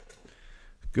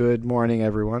Good morning,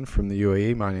 everyone, from the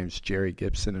UAE. My name is Jerry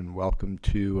Gibson, and welcome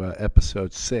to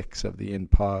episode 6 of the In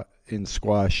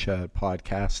Squash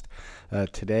podcast.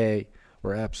 Today,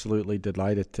 we're absolutely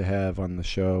delighted to have on the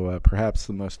show perhaps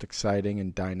the most exciting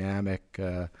and dynamic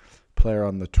player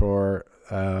on the tour.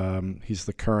 He's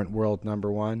the current world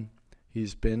number one.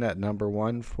 He's been at number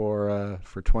one for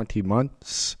 20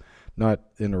 months, not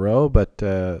in a row, but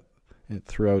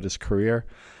throughout his career.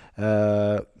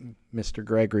 Mr.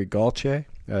 Gregory Gaultier.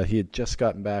 He had just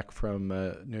gotten back from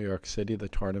New York City, the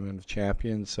Tournament of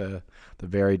Champions, the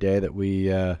very day that we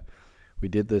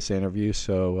did this interview.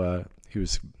 So he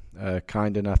was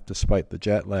kind enough, despite the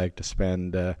jet lag, to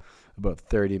spend about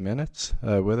 30 minutes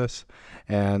with us.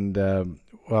 And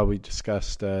we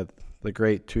discussed the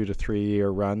great 2 to 3 year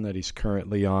run that he's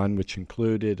currently on, which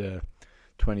included a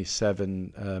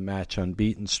 27 match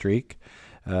unbeaten streak.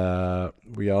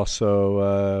 We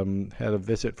also had a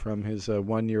visit from his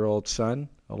 1-year-old son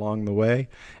along the way,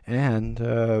 and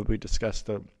we discussed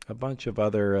a bunch of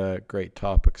other great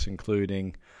topics,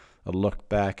 including a look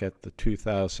back at the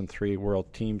 2003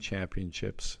 World Team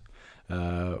Championships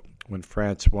when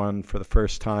France won for the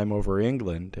first time over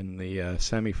England in the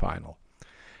semifinal.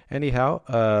 Anyhow,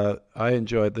 I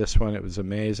enjoyed this one. It was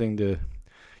amazing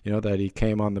that he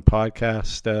came on the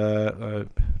podcast,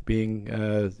 being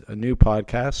a new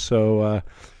podcast. So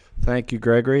thank you,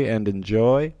 Gregory, and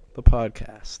enjoy the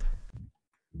podcast.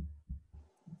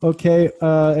 Okay,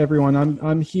 everyone,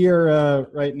 I'm here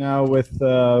right now with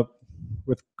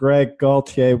Greg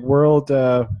Gaultier,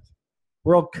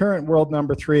 current world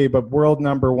number 3, but world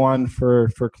number 1 for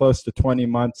close to 20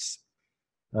 months.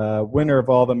 Winner of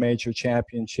all the major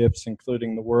championships,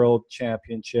 including the World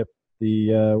Championship,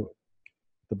 the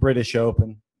British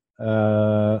Open,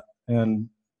 and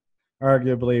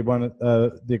arguably one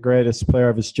of the greatest player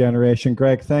of his generation.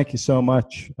 Greg, thank you so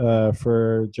much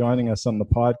for joining us on the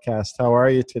podcast. How are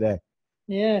you today?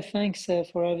 Yeah, thanks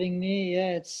for having me.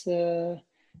 Yeah, it's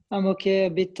I'm okay.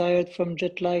 A bit tired from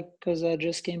jet lag because I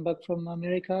just came back from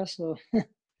America. So.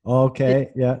 Okay,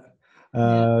 yeah.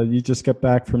 You just got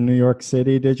back from New York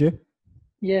City, did you?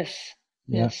 Yes.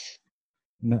 Yeah. Yes.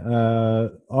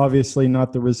 Obviously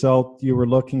not the result you were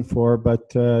looking for,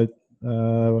 but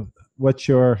how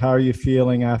are you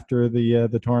feeling after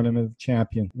the tournament of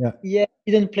champion? Yeah,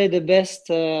 I didn't play the best.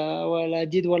 I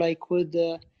did what I could.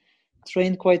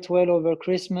 Trained quite well over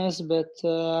Christmas, but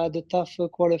I had a tough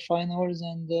quarterfinals,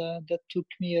 and that took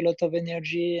me a lot of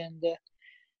energy, and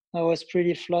I was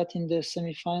pretty flat in the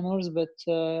semifinals, but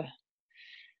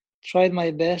tried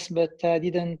my best, but I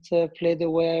didn't play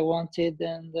the way I wanted,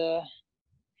 and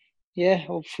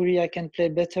hopefully I can play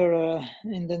better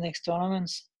in the next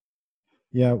tournaments.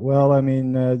 Yeah, well, I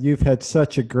mean, you've had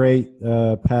such a great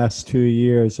past 2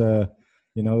 years. I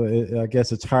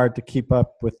guess it's hard to keep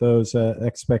up with those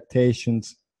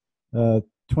expectations.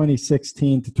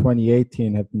 2016 to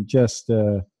 2018 have been just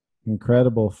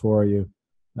incredible for you.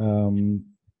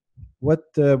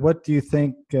 What do you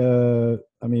think?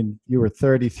 I mean, you were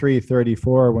 33,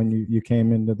 34 when you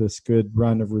came into this good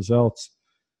run of results.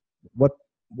 What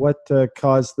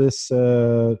caused this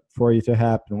for you to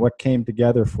happen? What came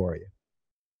together for you?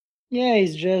 Yeah,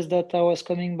 it's just that I was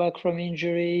coming back from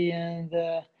injury, and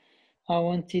I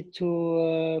wanted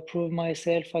to prove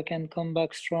myself I can come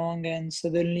back strong. And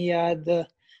suddenly I had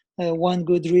one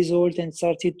good result and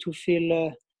started to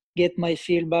get my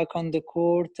feel back on the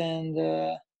court, and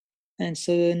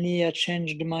suddenly I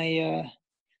changed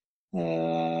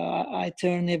I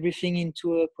turned everything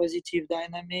into a positive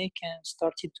dynamic and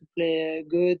started to play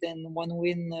good. And one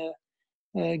win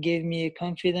gave me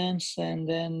confidence, and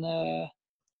then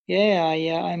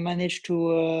I managed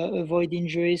to avoid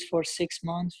injuries for 6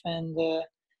 months, and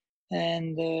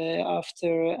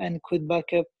could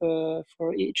back up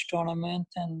for each tournament.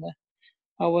 And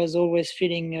I was always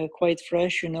feeling quite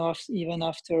fresh, even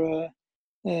after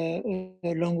a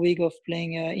long week of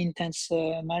playing intense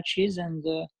matches. And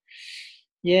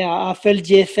I felt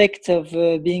the effect of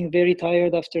being very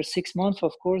tired after 6 months,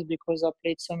 of course, because I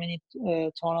played so many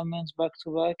tournaments back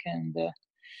to back,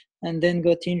 and then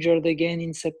got injured again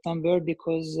in September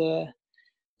because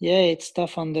it's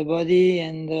tough on the body,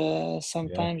 and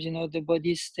sometimes the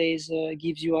body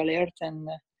gives you alert, and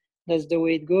that's the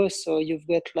way it goes. So you've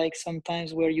got like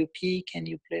sometimes where you peak and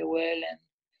you play well and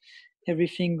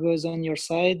everything goes on your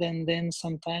side, and then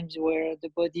sometimes where the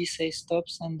body says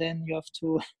stops, and then you have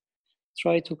to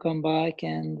try to come back,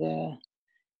 and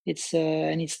it's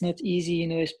not easy,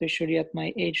 especially at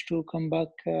my age, to come back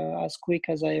as quick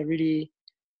as I really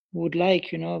would like,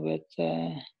 but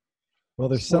well,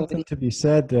 there's something to be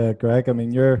said, Greg. I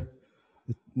mean, you're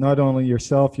not only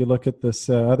yourself. You look at this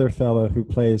other fellow who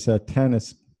plays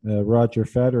tennis, Roger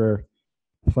Federer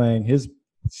playing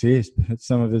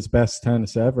some of his best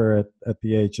tennis ever at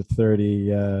the age of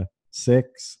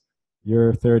 36.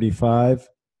 You're 35.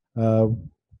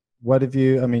 What have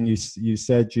you? I mean, you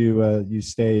said you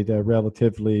stayed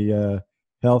relatively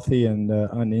healthy and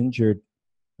uninjured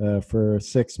for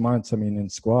 6 months. I mean, in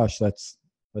squash, that's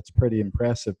pretty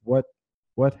impressive. What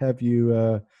have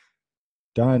you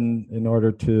done in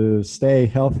order to stay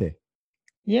healthy?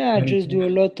 Yeah, I just Anything? do a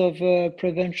lot of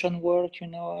prevention work.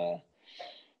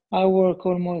 I work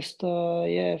almost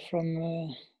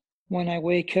from when I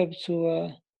wake up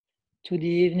to the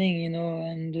evening,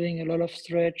 and doing a lot of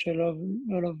stretch, a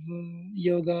lot of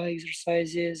yoga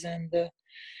exercises, and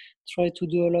try to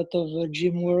do a lot of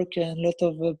gym work and a lot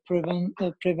of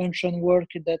prevention work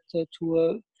that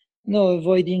to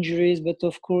avoid injuries. But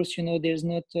of course, there's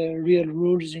not real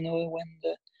rules.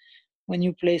 When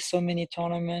you play so many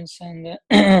tournaments, and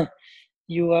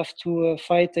you have to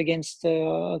fight against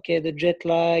the jet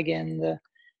lag, and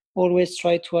always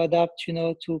try to adapt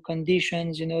to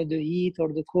conditions, the heat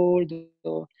or the cold,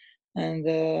 and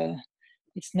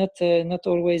it's not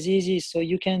always easy. So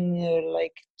you can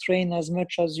like train as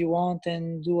much as you want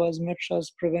and do as much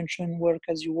as prevention work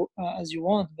as you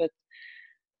want, but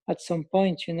at some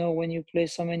point, when you play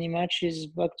so many matches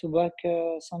back to back,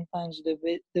 sometimes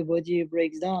the body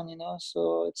breaks down,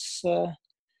 so it's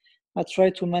I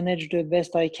try to manage the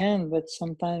best I can, but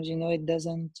sometimes it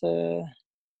doesn't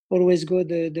always go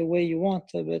the way you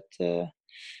want. But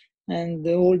and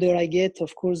the older I get,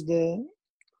 of course, the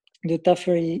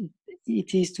tougher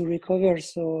it is to recover.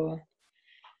 So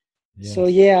Yes.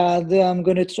 yeah, I'm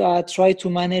gonna try to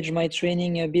manage my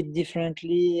training a bit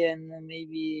differently, and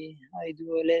maybe I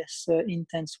do a less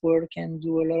intense work and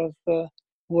do a lot of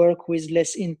work with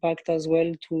less impact as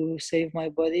well to save my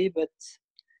body. But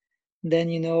then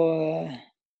at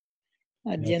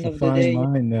Yeah, the it's end a of the fine day,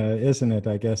 line, isn't it?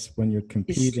 I guess when you're it's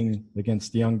competing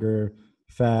against younger,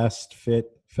 fast, fit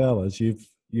fellas,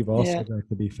 you've also yeah, got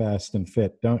to be fast and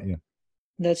fit, don't you?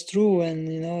 that's true. And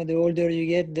the older you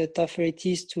get, the tougher it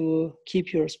is to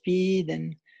keep your speed,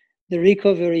 and the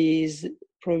recovery is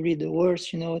probably the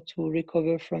worst. To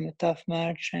recover from a tough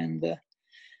match, and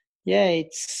yeah,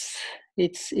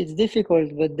 it's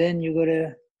difficult, but then you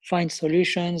gotta find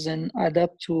solutions and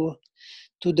adapt to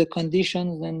the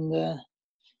conditions. And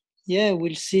yeah,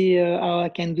 we'll see how I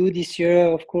can do this year.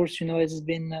 Of course, it's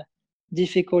been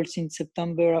difficult since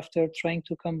September after trying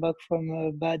to come back from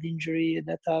a bad injury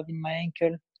that I have in my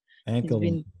ankle. It's Ankle.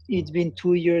 been it's been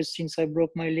 2 years since I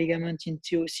broke my ligament in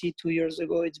TOC 2 years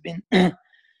ago. It's been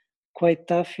quite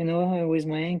tough, with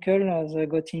my ankle, as I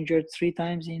got injured 3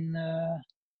 times in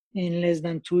less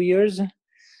than 2 years.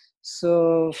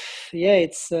 So yeah,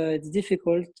 it's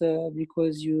difficult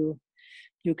because you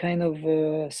kind of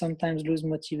sometimes lose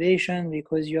motivation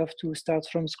because you have to start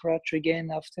from scratch again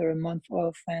after a month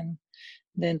off, and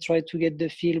then try to get the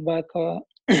feel back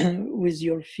with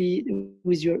your feet,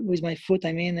 with my foot,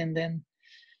 I mean, and then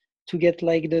to get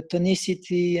like the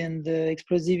tonicity and the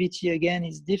explosivity again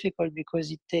is difficult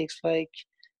because it takes like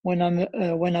when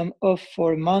I'm off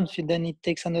for a month, then it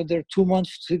takes another 2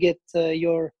 months to get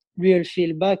your real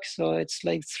feel back. So it's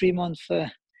like 3 months,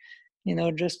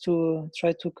 just to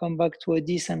try to come back to a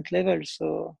decent level.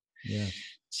 So Yes.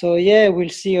 so yeah, we'll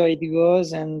see how it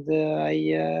goes, and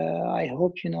I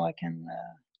hope I can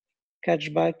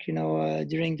catch back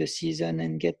during the season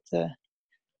and get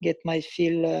my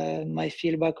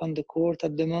feel back on the court.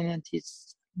 At the moment,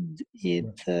 it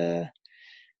Right.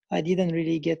 I didn't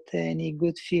really get any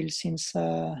good feel since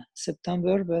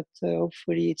September, but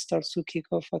hopefully it starts to kick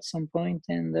off at some point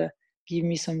and give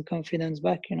me some confidence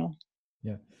back.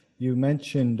 Yeah. You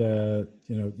mentioned,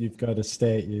 you've got to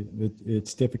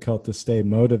it's difficult to stay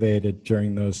motivated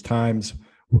during those times.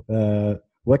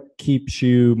 What keeps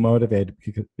you motivated?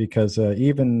 Because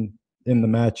even in the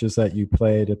matches that you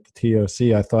played at the TOC,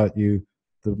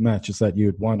 the matches that you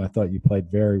had won, I thought you played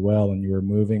very well and you were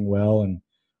moving well and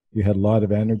you had a lot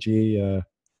of energy,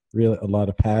 really a lot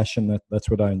of passion. That's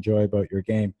what I enjoy about your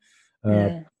game. Uh,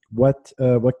 Yeah.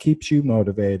 what keeps you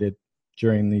motivated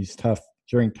during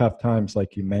tough times,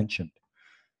 like you mentioned?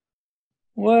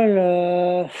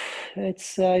 Well,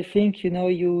 it's I think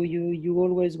you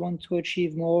always want to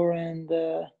achieve more, and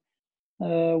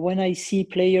when I see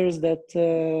players that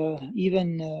even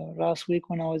last week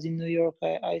when I was in New York,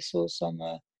 I saw some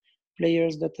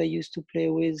players that I used to play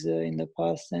with in the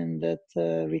past and that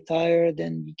retired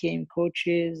and became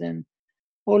coaches, and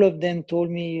all of them told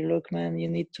me, "Look, man, you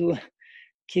need to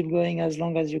keep going as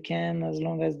long as you can, as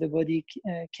long as the body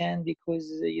can, because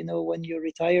when you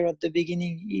retire at the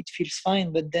beginning, it feels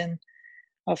fine, but then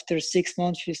after 6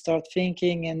 months you start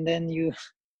thinking, and then you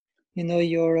you know,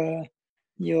 your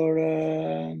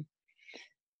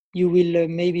you will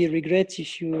maybe regret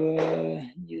if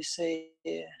you say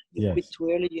you quit Yes. too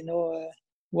early,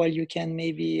 while you can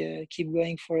maybe keep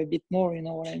going for a bit more. You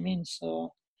know what I mean?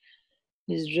 So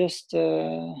it's just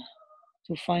to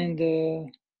find the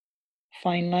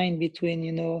fine line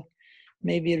between,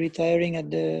 maybe retiring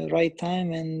at the right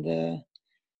time and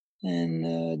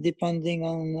depending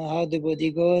on how the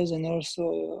body goes, and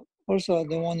also I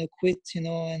don't want to quit,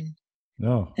 and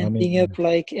No, I ending mean, up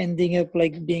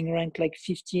like being ranked like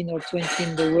 15 or 20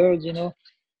 in the world,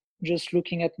 just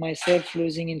looking at myself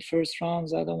losing in first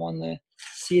rounds. I don't want to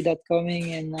see that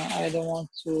coming, and I don't want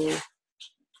to.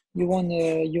 You want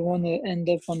to end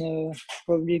up on a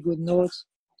probably good note,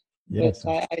 but yes,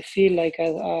 I feel like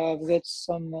I've got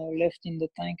some left in the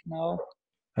tank now.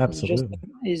 It's just absolutely.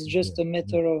 it's just a Yeah.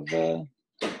 matter of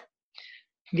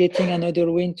getting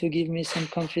another win to give me some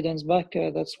confidence back.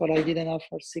 That's what I didn't have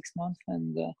for 6 months,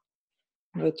 and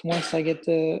but once I get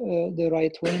the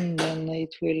right win, then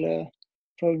it will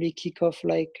probably kick off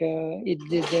like it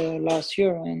did last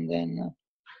year, and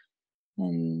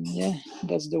yeah,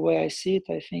 that's the way I see it.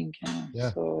 I think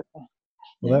Yeah. so. Well,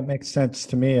 Yeah, that makes sense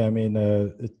to me. I mean,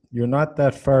 you're not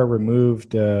that far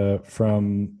removed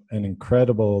from an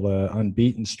incredible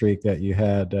unbeaten streak that you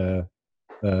had uh,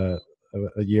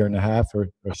 a year and a half or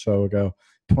so ago.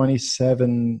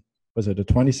 27, was it a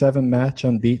 27 match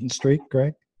unbeaten streak,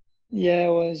 Greg? yeah,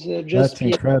 it was just That's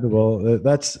incredible.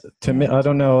 That's to me, yeah. I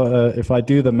don't know if I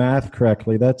do the math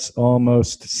correctly, that's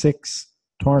almost 6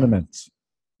 tournaments.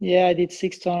 Yeah, I did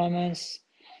 6 tournaments,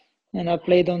 and I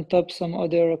played on top some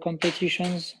other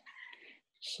competitions,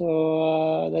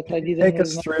 so that Can I you didn't take lose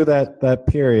us my. through that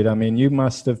period? I mean, you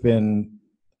must have been,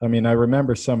 I mean, I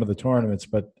remember some of the tournaments,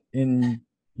 but in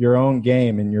your own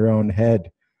game, in your own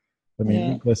head, I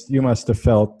mean, Yeah, you must have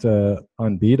felt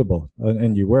unbeatable,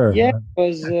 and you yeah, were.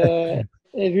 because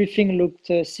everything looked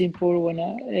simple when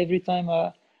every time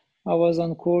I was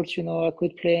on court. I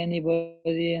could play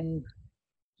anybody and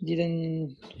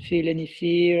didn't feel any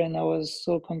fear, and I was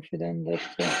so confident that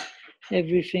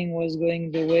everything was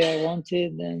going the way I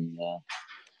wanted, and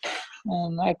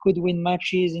I could win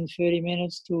matches in 30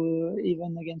 minutes to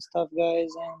even against tough guys,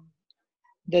 and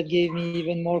that gave me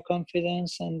even more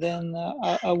confidence. And then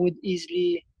I would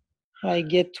easily like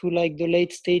get to like the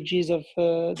late stages of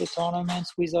the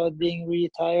tournaments without being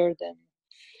really tired,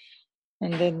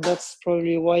 and then that's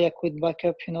probably why I could back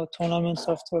up, tournaments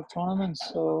after tournaments.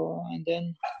 So and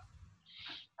then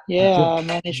yeah, Ju- I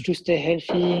managed to stay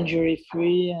healthy, injury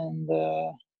free, and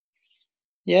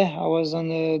yeah, I was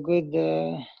on a good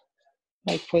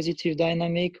like positive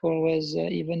dynamic always.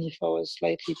 Even if I was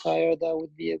slightly tired, I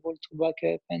would be able to back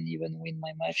up and even win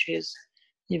my matches.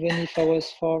 Even if I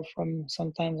was far from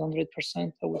sometimes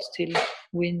 100%, I would still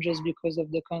win just because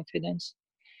of the confidence.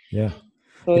 Yeah,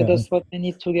 So yeah, that's what I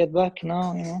need to get back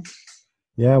now.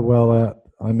 yeah. Well,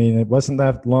 I mean, it wasn't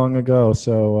that long ago.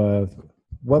 So,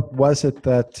 what was it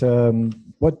that?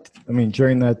 What I mean,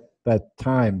 during that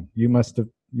time, you must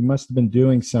have been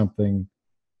doing something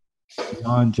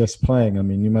beyond just playing. I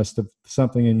mean, you must have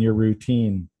something in your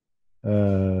routine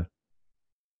uh,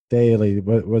 daily.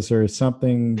 Was there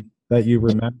something that you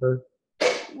remember?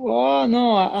 Well,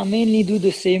 no, I mainly do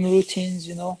the same routines.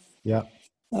 Yeah,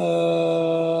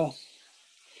 Uh,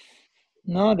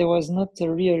 no, there was not a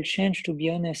real change, to be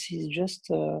honest. It's just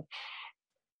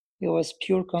it was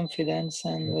pure confidence,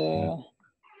 yeah,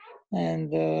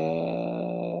 and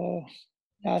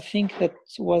I think that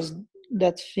was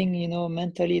that thing,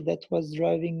 mentally, that was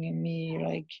driving me,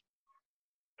 like,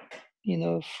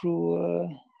 through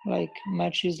like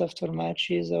matches after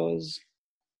matches. I was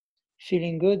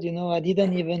feeling good. I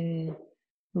didn't even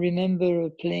remember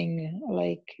playing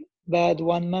like bad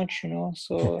one match.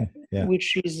 So yeah,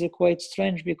 which is quite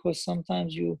strange, because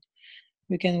sometimes you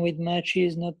can win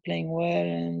matches not playing well,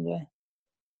 and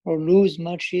or lose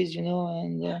matches,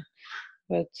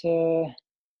 but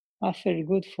I felt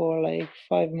good for like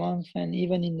 5 months, and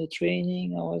even in the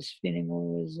training, I was feeling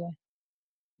always.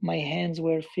 My hands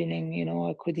were feeling,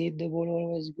 I could hit the ball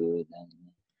always good, and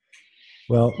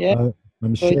Well, yeah.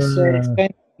 I'm So it's sure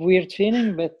kind of weird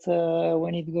feeling, but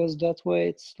when it goes that way,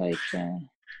 it's like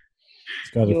it's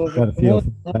got to you're over got to the feel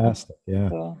moon. fantastic. Yeah.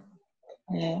 So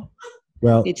yeah,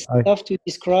 Well, it's tough to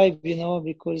describe,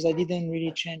 because I didn't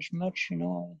really change much,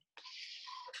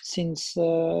 since I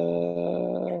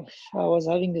was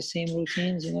having the same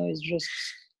routines. It's just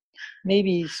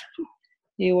maybe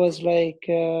it was like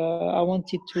I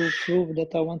wanted to prove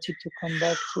that I wanted to come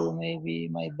back to maybe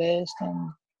my best, and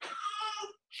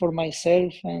for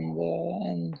myself,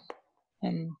 and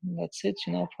that's it.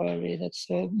 Probably that's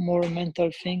a more mental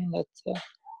thing that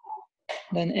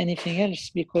than anything else,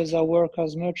 because I work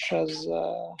as much as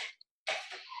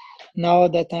now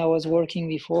that I was working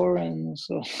before, and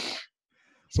so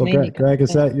it's Well, mainly Greg,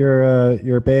 is that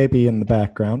your baby in the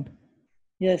background?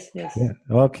 yes. Yeah.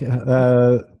 Okay.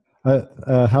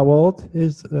 How old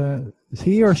is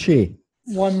he or she?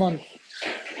 1 month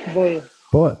boy.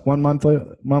 Boy, 1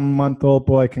 month old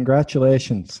boy.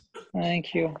 Congratulations.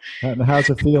 Thank you. And how's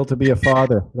it feel to be a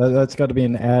father? That's got to be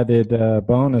an added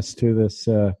bonus to this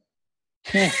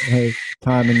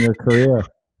time in your career.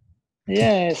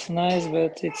 Yeah, it's nice,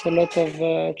 but it's a lot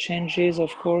of changes,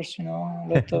 of course. A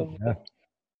lot of Yeah.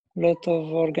 lot of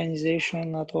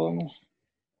organization at home.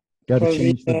 Got to Probably,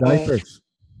 change the diapers.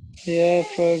 yeah,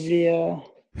 probably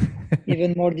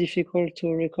even more difficult to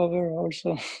recover.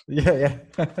 Also, Yeah.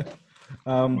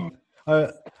 um,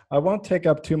 I won't take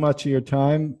up too much of your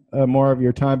time, more of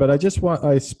your time, but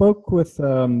I spoke with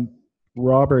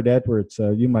Robert Edwards.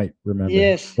 You might remember him.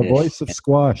 yes, The voice of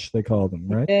squash, they called him,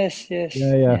 right? yes, Yeah.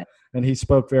 yeah, And he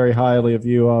spoke very highly of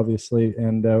you, obviously.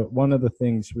 And one of the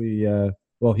things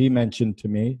he mentioned to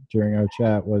me during our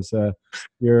chat was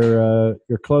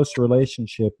your close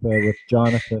relationship with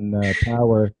Jonathan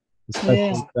Power, yeah.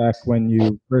 especially back when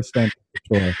you first entered the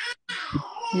tour.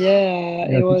 Yeah, Yeah,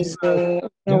 it did you? was when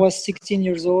I Yeah, was 16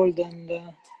 years old, and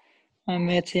I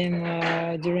met him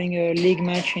during a league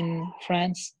match in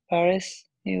France, Paris.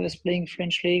 He was playing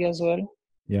French league as well,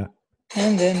 yeah.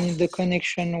 and then the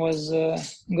connection was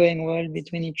going well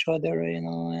between each other,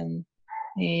 and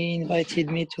he invited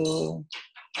me to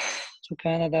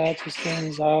Canada to stay in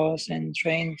his house and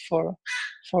train for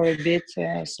a bit.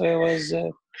 So it was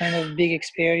a kind of big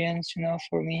experience,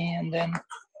 for me, and then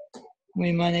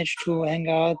we managed to hang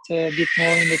out a bit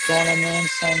more in the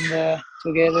tournaments and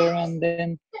together, and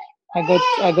then I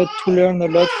got to learn a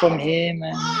lot from him,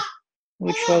 and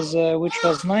which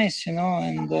was nice,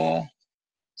 and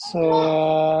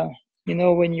so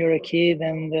when you're a kid,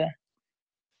 and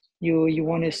you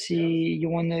want to see you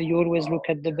always look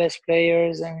at the best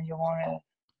players, and you want to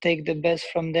take the best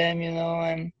from them,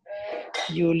 and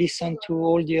you listen to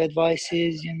all the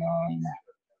advices, and,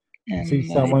 Is he and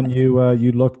someone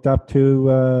you looked up to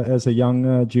as a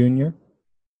young junior?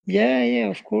 yeah,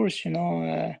 of course,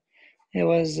 he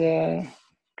was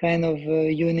kind of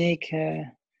a unique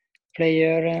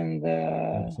player, and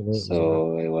Absolutely. so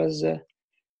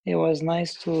it was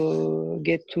nice to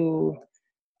get to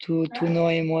know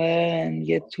him well and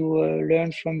get to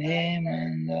learn from him,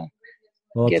 and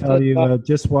Well, I'll get tell you, advice.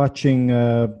 just watching.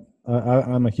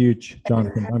 I'm a huge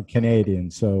Jonathan. I'm Canadian,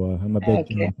 so I'm a big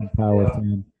Okay, Jonathan Power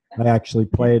fan. I actually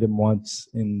played him once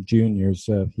in juniors.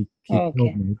 He killed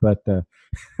okay. me, but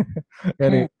Hmm.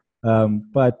 anyway.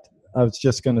 But I was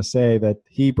just going to say that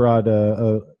he brought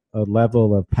a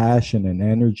level of passion and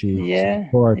energy to the Yeah,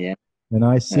 court, yeah, and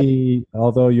I see,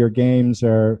 although your games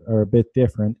are a bit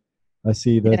different, I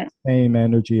see that yeah, same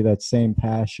energy, that same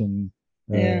passion.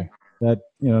 yeah. That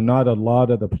not a lot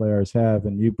of the players have,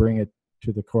 and you bring it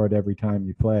to the court every time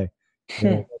you play.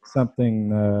 That's something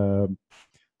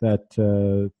that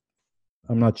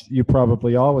I'm not. You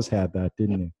probably always had that,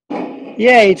 didn't you?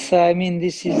 Yeah, it's I mean,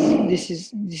 this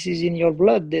is in your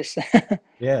blood, this.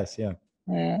 Yes, yeah.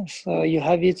 So you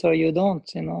have it or you don't,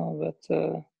 but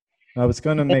I was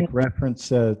going to then, make reference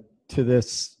to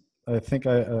this. I think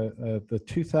the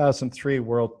 2003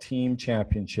 World Team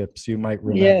Championships. You might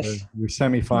remember yes, your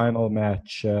semifinal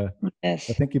match. I yes.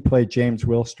 think you played James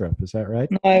Wilstrup. Is that right?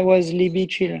 No, I was Libby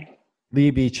Chill.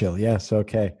 Lee Beachill. Yes.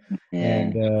 Okay. Yeah,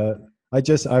 And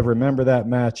I remember that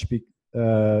match.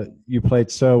 You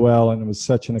played so well, and it was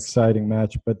such an exciting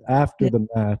match. But after the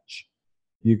match,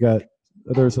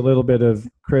 there's a little bit of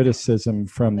criticism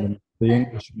from the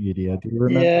English media. Do you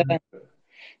remember yeah, that?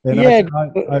 And yeah,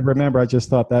 I remember I just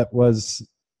thought that was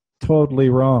totally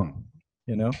wrong.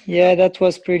 You know? yeah. That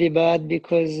was pretty bad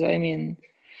because I mean,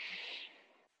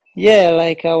 yeah,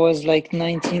 like I was like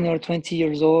 19 or 20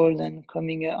 years old and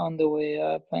coming on the way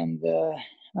up, and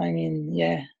I mean,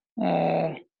 yeah,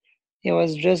 uh, it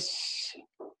was just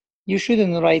you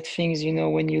shouldn't write things,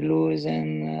 when you lose,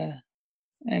 and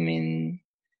I mean,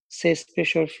 say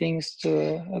special things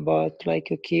about like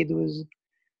a kid who's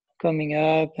coming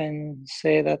up, and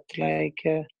say that like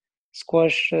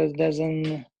squash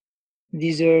doesn't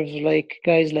deserve like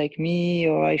guys like me,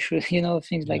 or I should,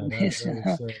 things like Yeah, this. that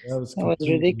was That was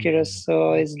completely ridiculous.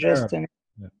 So it's just, terrible.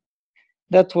 Yeah,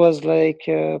 that was like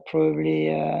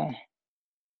probably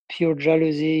pure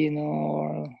jealousy,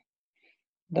 or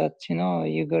that,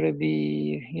 you gotta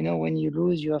be, when you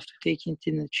lose, you have to take it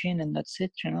in the chin, and that's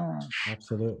it.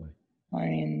 absolutely. I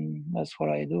mean, that's what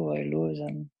I do. I lose,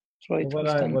 and So it Well,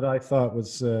 was done. what I thought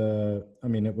was, I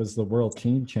mean, it was the World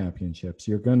Team Championships.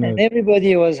 You're And gonna,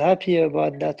 everybody was happy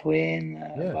about that win,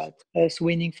 yes, about us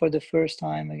winning for the first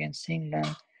time against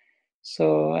England.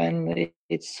 So, and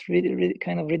it's really, really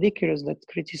kind of ridiculous that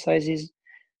criticizes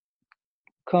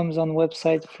comes on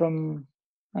website from,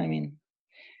 I mean,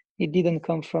 it didn't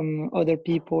come from other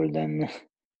people than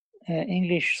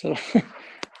English. So, I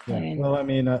yeah. mean, Well, I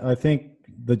mean, I think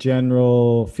the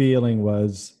general feeling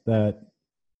was that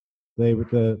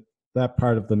that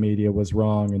part of the media was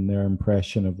wrong in their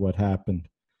impression of what happened.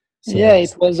 yeah,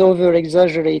 So, it was over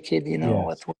exaggerated, what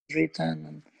yes, was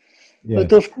written.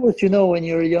 But yes, of course, when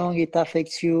you're young, it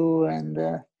affects you.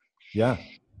 yeah.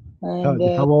 And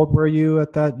How old were you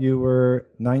at that? You were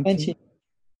 19? 20,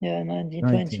 yeah,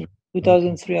 1920, 19. Okay.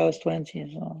 2003, I was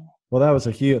 20. So. Well, that was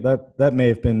a huge, that may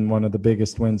have been one of the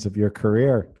biggest wins of your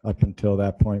career up until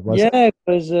that point, was it? Yeah,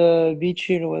 because Beach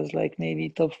Hill was like maybe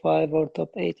top 5 or top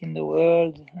 8 in the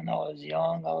world. And I was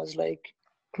young. I was like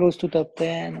close to top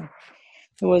 10.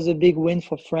 It was a big win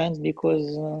for France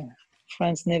because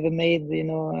France never made,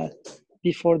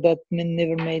 before that,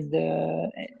 never made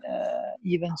the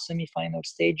even semi-final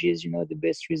stages. The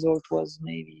best result was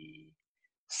maybe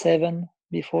 7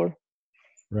 before,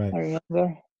 Right. I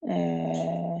remember.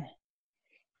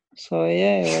 So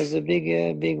yeah, it was a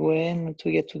big win to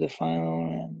get to the final,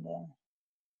 and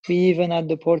we even had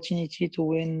the opportunity to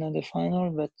win the final,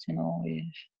 but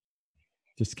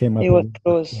Just came it up a was little bit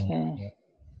close. short. Yeah.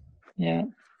 Yeah.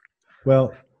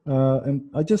 Well, and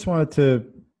I just wanted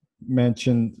to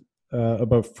mention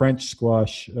about French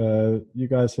squash. You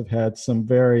guys have had some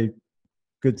very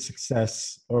good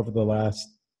success over the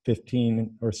last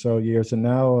 15 or so years, and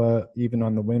now even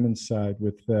on the women's side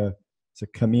with it's a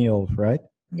Camille, right?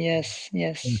 Yes.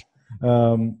 Yes.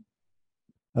 Um,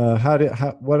 how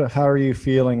are you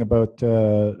feeling about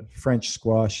French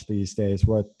squash these days?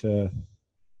 What do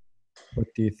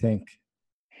you think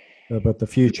about the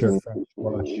future of French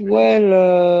squash?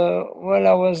 Well,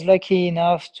 I was lucky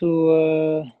enough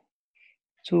to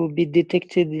be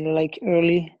detected like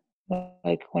early,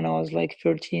 like when I was like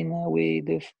 13.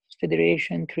 The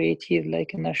federation created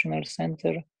like a national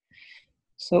center.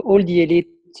 So all the elite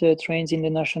trains in the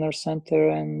national center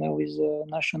and with a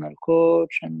national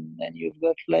coach, and then you've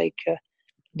got like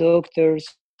doctors,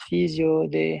 physio.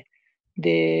 They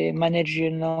manage,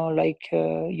 like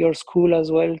your school as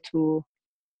well to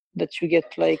that you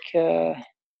get like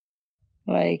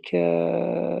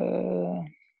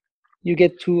you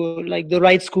get to like the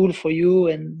right school for you,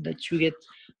 and that you get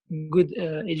good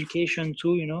education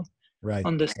too. Right.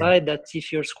 On the side, that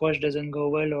if your squash doesn't go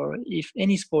well, or if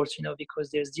any sports,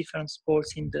 because there's different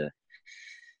sports in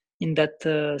that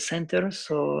center.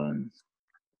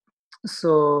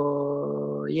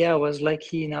 So yeah, I was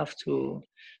lucky enough to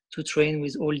train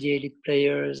with all the elite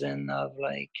players and have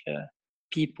like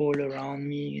people around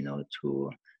me, to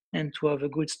have a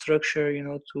good structure,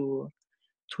 to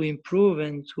improve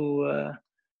and to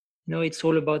it's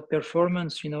all about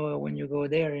performance, when you go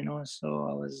there.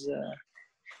 So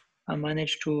I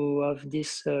managed to have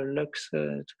this luck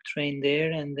to train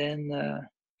there, and then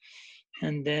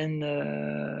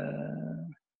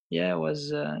yeah, it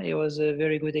was a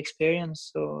very good experience.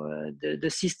 So the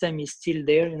system is still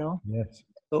there. Yes.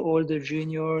 So all the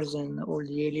juniors and all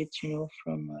the elites,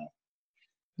 from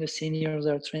the seniors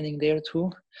are training there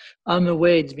too. I'm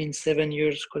away. It's been 7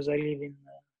 years because I live in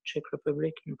Czech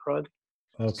Republic in Prague.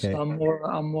 So Okay. I'm more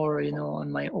on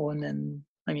my own, and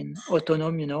I mean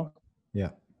autonomous.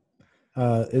 Yeah.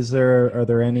 Are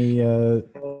there any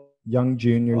young So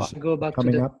juniors I go back to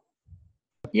coming the up?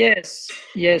 yes.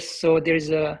 So there's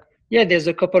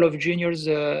a couple of juniors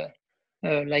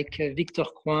like Victor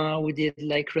Coin, who did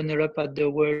like runner up at the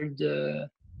World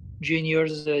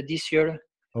Juniors this year,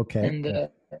 Okay. and Yeah.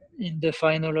 in the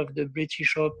final of the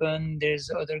British Open, there's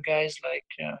other guys like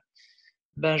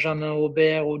Benjamin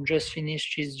Aubert, who just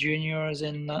finished his juniors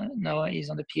and now he's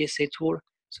on the PSA Tour.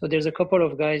 So there's a couple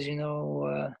of guys,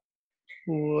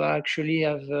 who actually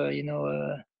have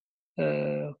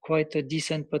quite a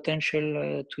decent potential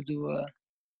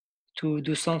to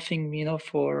do something,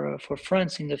 for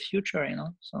France in the future.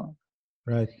 So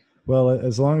Right. Well,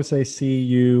 as long as they see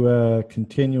you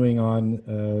continuing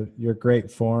on your great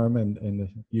form, and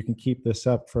you can keep this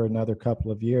up for another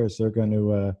couple of years, they're going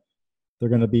to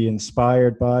be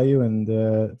inspired by you, and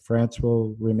France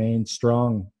will remain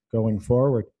strong going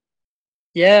forward.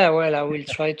 yeah, well, I will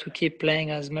try to keep playing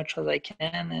as much as I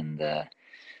can, and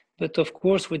but of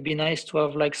course, would be nice to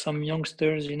have like some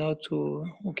youngsters, who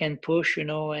can push, and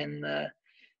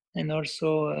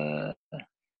also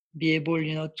be able,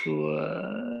 to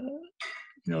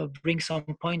bring some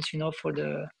points, for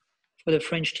for the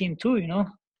French team too.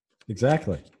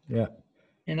 Exactly. Yeah.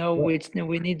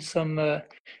 We need some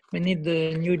we need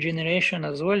the new generation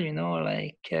as well.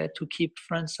 Like to keep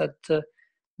France at the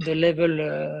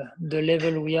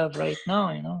level we have right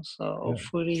now. So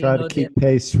hopefully, try to keep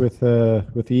pace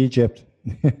with Egypt.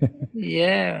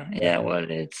 Yeah. Well,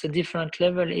 it's a different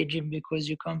level, Egypt, because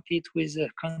you compete with a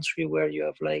country where you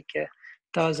have like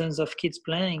thousands of kids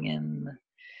playing, and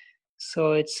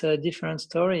so it's a different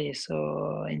story.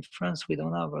 So in France, we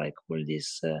don't have like all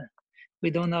these. We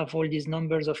don't have all these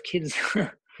numbers of kids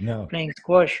No. playing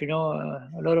squash. A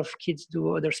lot of kids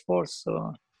do other sports,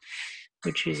 so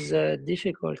which is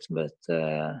difficult. But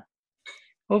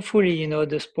hopefully,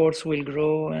 the sports will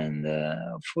grow, and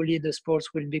hopefully the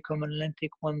sports will become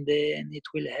Olympic one day, and it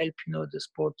will help, the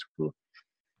sport to.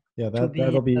 Yeah, that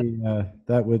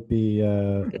would be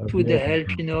to the help,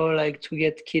 like to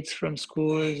get kids from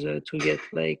schools, to get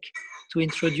like to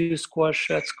introduce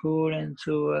squash at school, and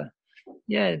to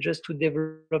just to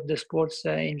develop the sports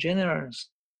in general.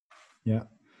 Yeah.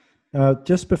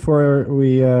 Just before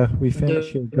we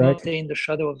finish here, Greg. Stay in the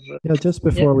shadow of. Just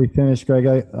before we finish, Greg,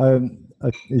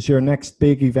 is your next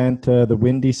big event the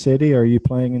Windy City? Are you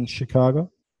playing in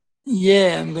Chicago?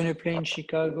 Yeah, I'm gonna play in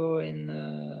Chicago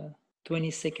in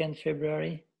 22nd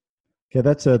February. Okay,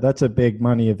 that's a big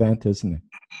money event, isn't it?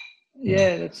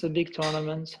 Yeah, that's a big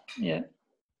tournament. Yeah.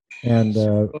 And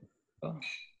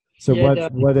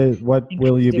what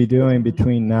will you be doing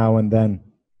between now and then?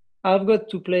 I've got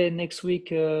to play next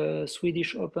week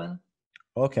Swedish Open.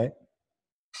 Okay.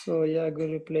 So yeah, I'm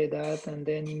gonna play that, and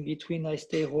then in between I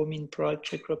stay home in Prague,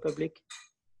 Czech Republic,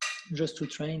 just to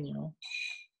train.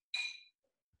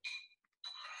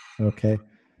 Okay.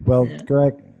 Well, yeah.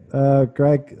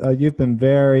 Greg, you've been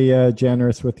very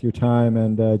generous with your time,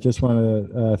 and just want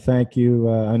to thank you.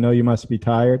 I know you must be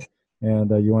tired,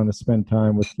 and you want to spend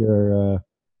time with your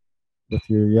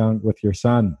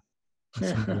son.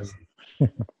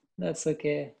 That's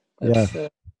okay.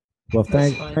 Well,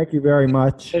 thank you very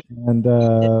much, and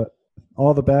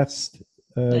all the best.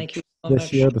 Thank you so this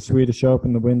much. Year, the Swedish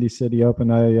Open, the Windy City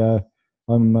Open.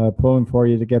 I'm pulling for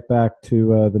you to get back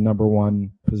to the number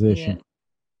one position. Yeah.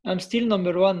 I'm still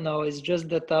number one now. It's just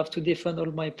that I have to defend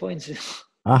all my points.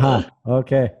 Aha.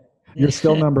 Okay. You're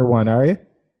still number one, are you?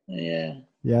 Yeah.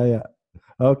 Yeah.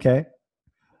 Okay,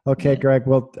 Greg.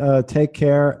 Well, take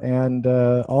care and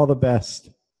all the best.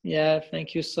 Yeah.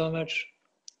 Thank you so much.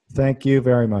 Thank you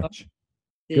very much.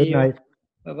 Good night.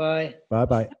 Bye-bye.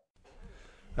 Bye-bye.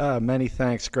 Many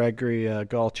thanks, Gregory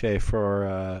Gaultier,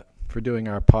 for doing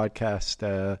our podcast.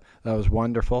 That was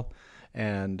wonderful.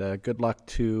 And good luck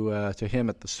to him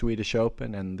at the Swedish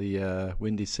Open and the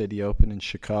Windy City Open in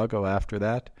Chicago after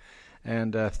that.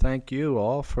 And thank you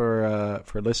all for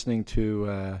listening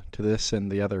to this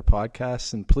and the other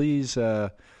podcasts. And please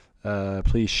share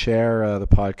the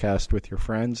podcast with your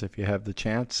friends if you have the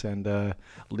chance, and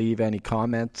leave any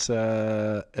comments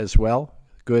as well,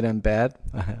 good and bad.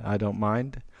 I don't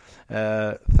mind.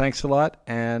 Thanks a lot,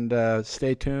 and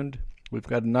stay tuned. We've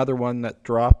got another one that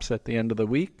drops at the end of the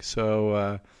week,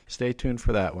 so stay tuned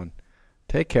for that one.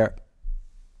 Take care.